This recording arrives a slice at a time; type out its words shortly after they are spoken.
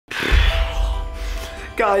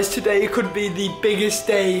Guys, today could be the biggest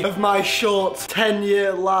day of my short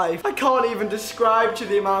 10-year life. I can't even describe to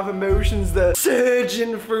you the amount of emotions that are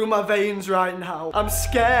surging through my veins right now. I'm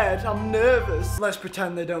scared, I'm nervous. Let's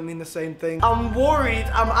pretend they don't mean the same thing. I'm worried,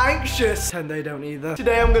 I'm anxious. Pretend they don't either.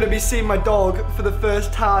 Today I'm gonna be seeing my dog for the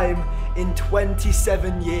first time in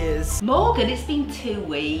 27 years. Morgan, it's been 2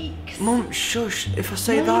 weeks. Mum, shush. If I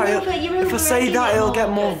say that, it'll get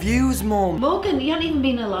more views, Mum. Morgan, you haven't even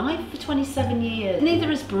been alive for 27 years. Neither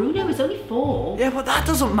has Bruno, he's only 4. Yeah, but that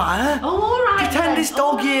doesn't matter. Oh, all right. Pretend it's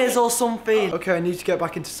dog years or something. Okay, I need to get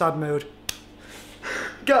back into sad mode.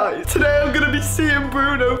 Guys, today I'm gonna be seeing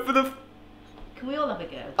Bruno for the... Can we all have a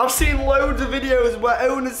go? I've seen loads of videos where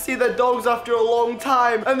owners see their dogs after a long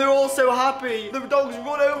time and they're all so happy. The dogs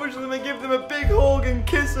run over to them and give them a big hug and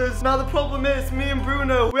kisses. Now the problem is, me and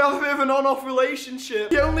Bruno, we have a bit of an on-off relationship.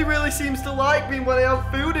 He only really seems to like me when I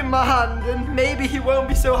have food in my hand, and maybe he won't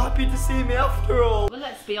be so happy to see me after all. Well,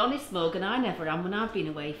 let's be honest, Morgan, I never am when I've been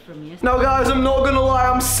away from you. Now guys, I'm not gonna lie,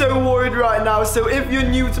 I'm so worried right now. So if you're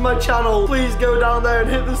new to my channel, please go down there and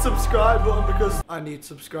hit the subscribe button because I need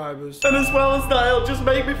subscribers. And as well as that, it'll just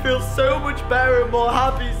make me feel so much better and more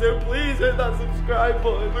happy. So please hit that subscribe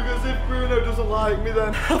button, because if Bruno doesn't like me,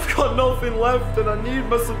 then I've got nothing left and I need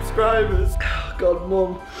my subscribers. God,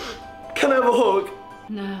 Mum, can I have a hug?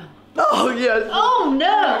 No. Oh yes. Oh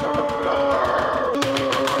no.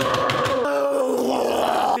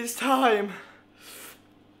 It's time.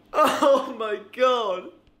 Oh my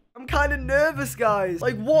God. I'm kind of nervous, guys.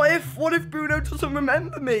 Like, what if Bruno doesn't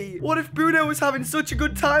remember me? What if Bruno was having such a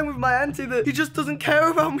good time with my auntie that he just doesn't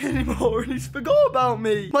care about me anymore and he's forgot about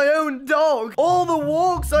me? My own dog. All the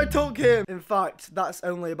walks I took him. In fact, that's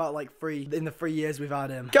only about like 3 in the 3 years we've had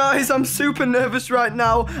him. Guys, I'm super nervous right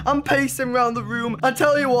now. I'm pacing around the room. I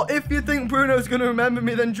tell you what, if you think Bruno's gonna remember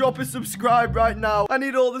me, then drop a subscribe right now. I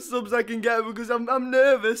need all the subs I can get because I'm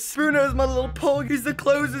nervous. Bruno's my little pug. He's the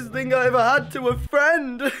closest thing I ever had to a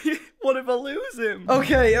friend. What if I lose him?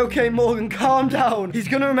 Okay, Morgan, calm down. He's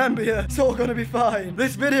gonna remember you. It's all gonna be fine.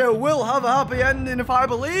 This video will have a happy ending if I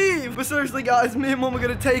believe. But seriously, guys, me and Mum are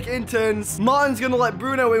gonna take it in turns. Martin's gonna let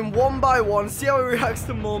Bruno in one by one. See how he reacts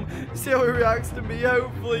to Mum. See how he reacts to me.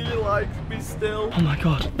 Hopefully he likes me still. Oh my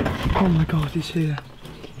God. Oh my God, he's here.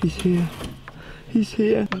 He's here. He's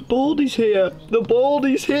here. The baldy's here. The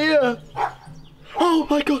baldy's here. Oh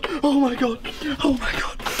my God. Oh my God. Oh my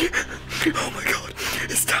God. Oh my God.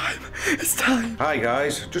 It's time. It's time. Hi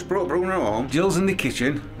guys, just brought Bruno home. Jill's in the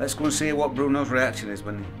kitchen. Let's go and see what Bruno's reaction is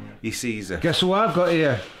when he sees her. Guess who I've got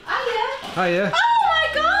here? Hiya. Hiya. Oh my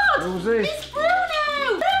God. Who's this? It's Bruno.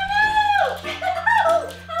 Bruno. Hello.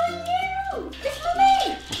 How are you? It's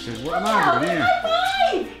Mummy. She says, what am I doing here? High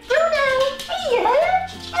five. Bruno. Here.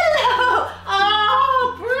 Hello. Oh,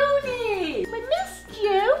 Bruni. We missed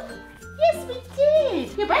you. Yes, we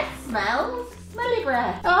did. Your breath smells. Smelly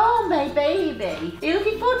breath. Oh, my baby. Are you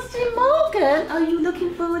looking forward to seeing Morgan? Are you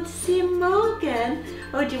looking forward to seeing Morgan?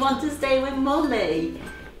 Or do you want to stay with Mummy?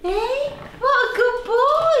 Eh? What a good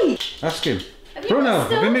boy. Ask him. Bruno,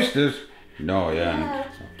 have you missed us? No, yeah. No.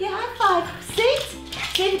 Get high five. Sit.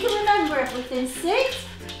 See if you can remember everything. Sit.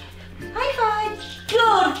 High five.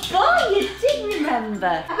 Good boy. You did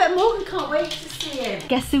remember. I bet Morgan can't wait to see him.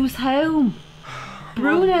 Guess who's home?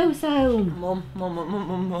 Bruno's home. Mum.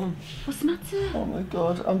 What's the matter? Oh my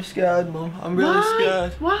God, I'm scared, Mum. I'm really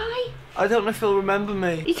scared. Why? I don't know if he'll remember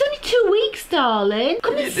me. It's only 2 weeks, darling.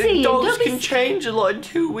 Come and see him. Dogs can change a lot in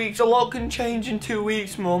 2 weeks. A lot can change in 2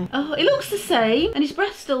 weeks, Mum. Oh, he looks the same, and his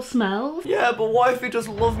breath still smells. Yeah, but what if he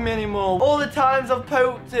doesn't love me anymore? All the times I've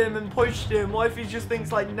poked him and pushed him, what if he just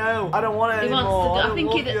thinks like, no, I don't want it anymore. I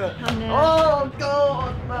think he... I know. Oh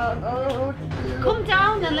God, man. Oh, come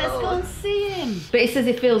down and let's go and see him. But he says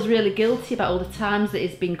he feels really guilty about all the times that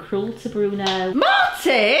he's been cruel to Bruno.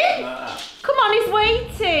 Martin! Come on, he's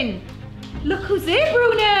waiting. Look who's here,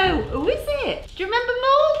 Bruno. Who is it? Do you remember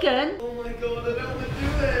Morgan? Oh my God, I don't want to do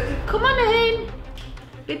it. Come on in.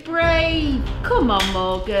 Be brave. Come on,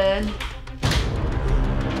 Morgan.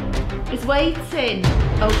 He's waiting.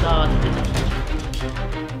 Oh God.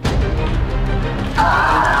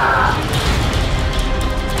 Ah!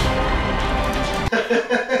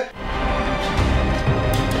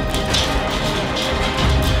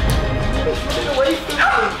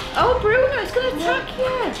 Oh, Bruno, it's going to attack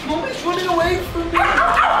you. Mummy's running away from me.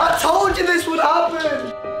 I told you this would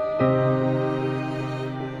happen.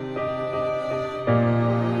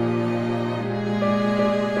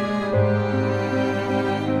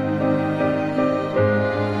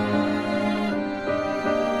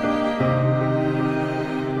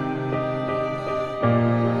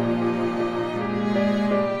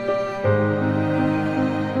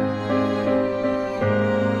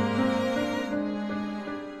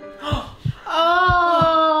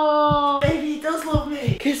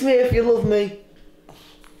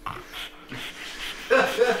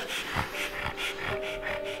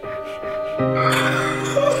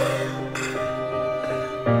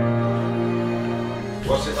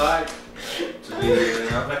 What's it like to be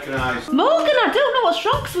not recognised? Morgan, I don't know what's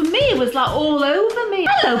wrong, 'cause with me it was like all over me.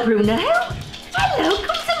 Hello, Bruno. Hello,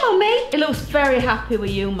 come to mummy. He looks very happy with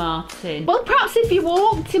you, Martin. Well, perhaps if you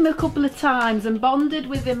walked him a couple of times and bonded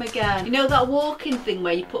with him again. You know that walking thing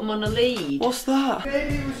where you put him on a lead? What's that?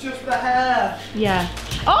 Maybe it was just the hair. Yeah.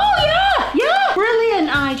 Oh, yeah, yeah. Brilliant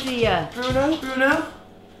idea. Bruno?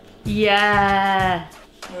 Yeah.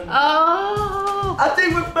 Oh. I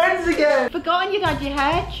think we're friends again. Forgotten you'd had your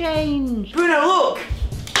hair changed. Bruno, look.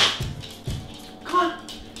 Come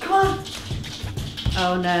on.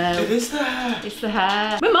 Oh no. It is the hair. It's the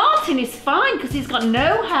hair. But Martin is fine because he's got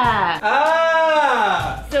no hair.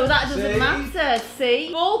 Ah! So that doesn't See? matter, see?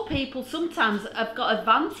 Bald people sometimes have got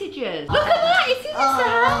advantages. Look at that, it's just the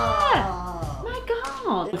hair. My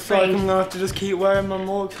God. Looks like I'm gonna have to just keep wearing my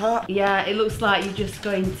Morgz hat. Yeah, it looks like you're just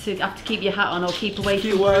going to have to keep your hat on or keep away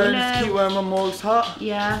from Keep wearing Bruno. my Morgz hat.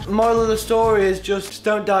 Yeah. Moral of the story is just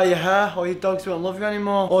don't dye your hair or your dogs won't love you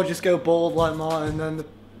anymore. Or just go bald like Martin, then the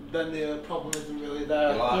problem isn't really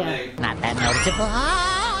there. Yeah. Not that noticeable.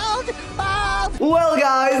 Well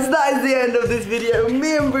guys, that is the end of this video.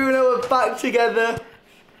 Me and Bruno are back together.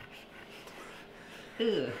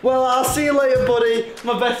 Ugh. Well, I'll see you later, buddy.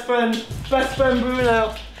 My best friend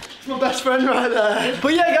Bruno. It's my best friend right there.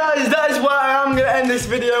 But yeah, guys, that is where I am gonna end this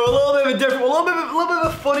video. A little bit of a different, a little bit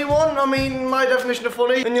of a funny one. I mean, my definition of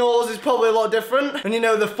funny and yours is probably a lot different. And you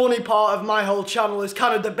know, the funny part of my whole channel is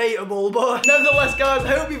kind of debatable. But nevertheless, guys, I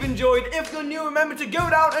hope you've enjoyed. If you're new, remember to go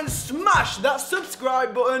down and smash that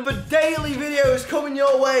subscribe button for daily videos coming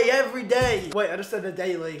your way every day. Wait, I just said the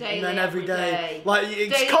daily and then every day. Like,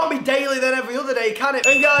 it can't be daily then every other day, can it?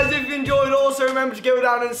 And guys, if you enjoyed, also remember to go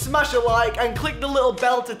down and smash a like and click the little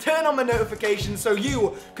bell to turn on my notifications so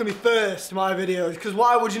you can be first to my videos. Because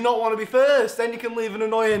why would you not want to be first? Then you can leave an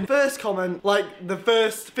annoying first comment, like the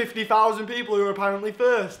first 50,000 people who are apparently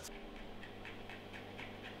first.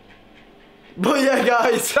 But yeah,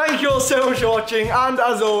 guys, thank you all so much for watching, and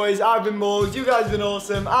as always, I've been Morgz, you guys have been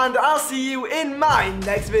awesome, and I'll see you in my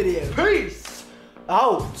next video. Peace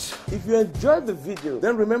out. If you enjoyed the video,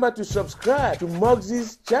 then remember to subscribe to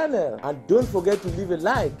Morgz's channel. And don't forget to leave a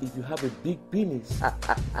like if you have a big penis.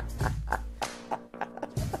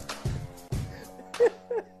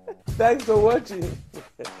 Thanks for watching.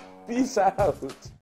 Peace out.